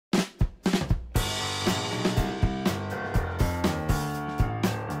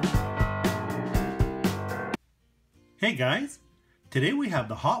Hey guys, today we have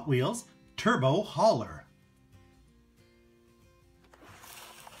the Hot Wheels Turbo Hauler.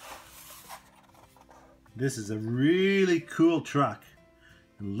 This is a really cool truck,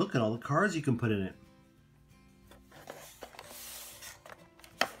 and look at all the cars you can put in it.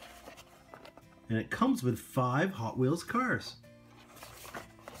 And it comes with 5 Hot Wheels cars.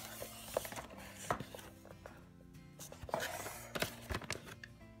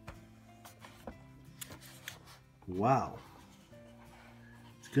 Wow.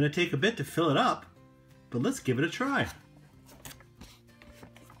 It's going to take a bit to fill it up, but let's give it a try.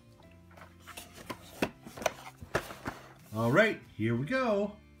 All right, here we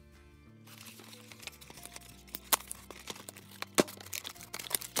go.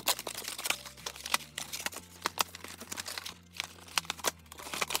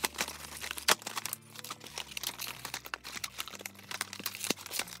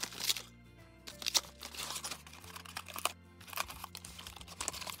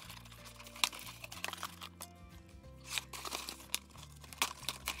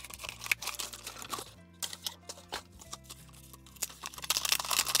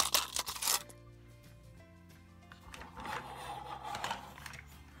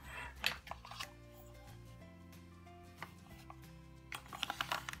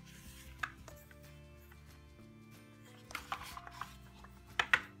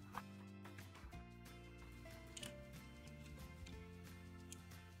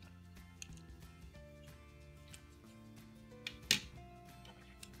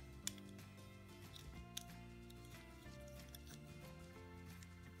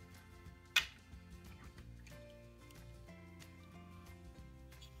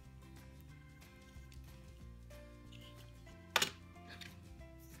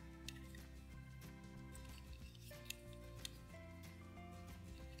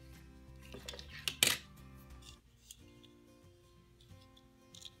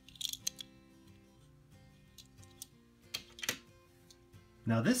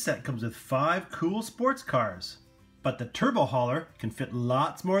 Now this set comes with 5 cool sports cars, but the Turbo Hauler can fit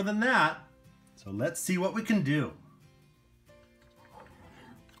lots more than that. So let's see what we can do.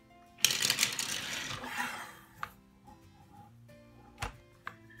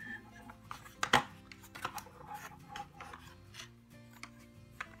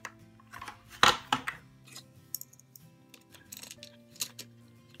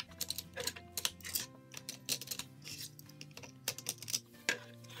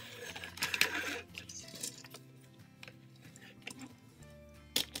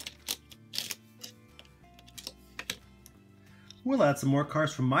 We'll add some more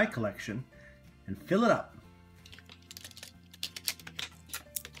cars from my collection and fill it up.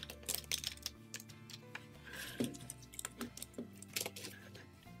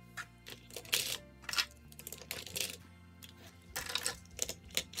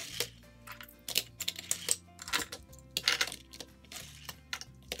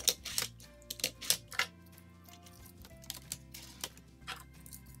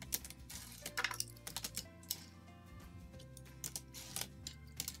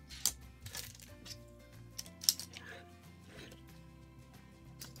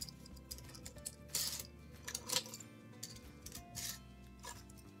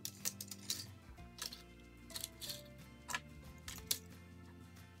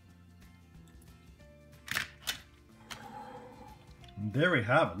 There we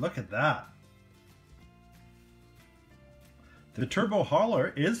have it, look at that. The Turbo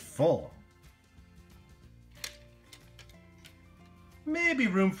Hauler is full. Maybe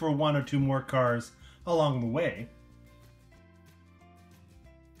room for 1 or 2 more cars along the way.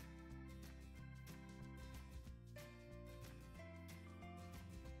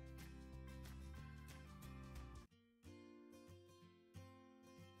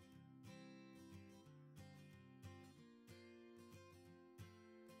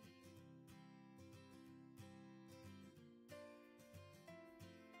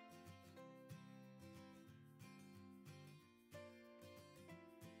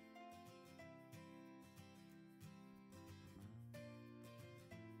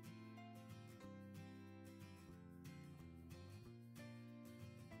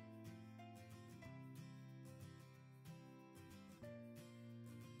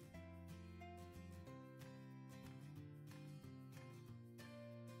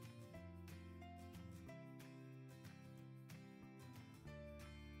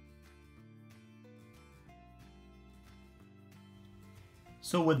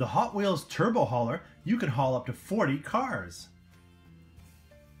 So with the Hot Wheels Turbo Hauler, you can haul up to 40 cars.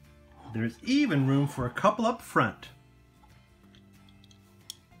 There's even room for a couple up front.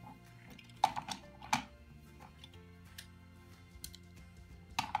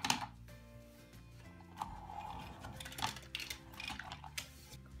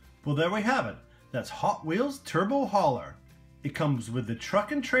 Well, there we have it. That's Hot Wheels Turbo Hauler. It comes with the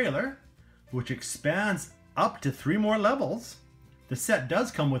truck and trailer, which expands up to 3 more levels. The set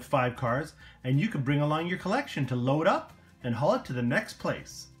does come with 5 cars, and you can bring along your collection to load up and haul it to the next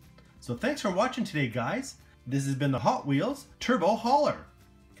place. So thanks for watching today, guys. This has been the Hot Wheels Turbo Hauler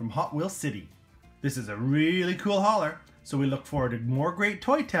from Hot Wheels City. This is a really cool hauler, so we look forward to more great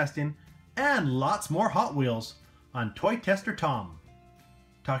toy testing and lots more Hot Wheels on Toy Tester Tom.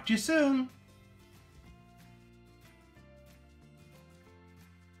 Talk to you soon.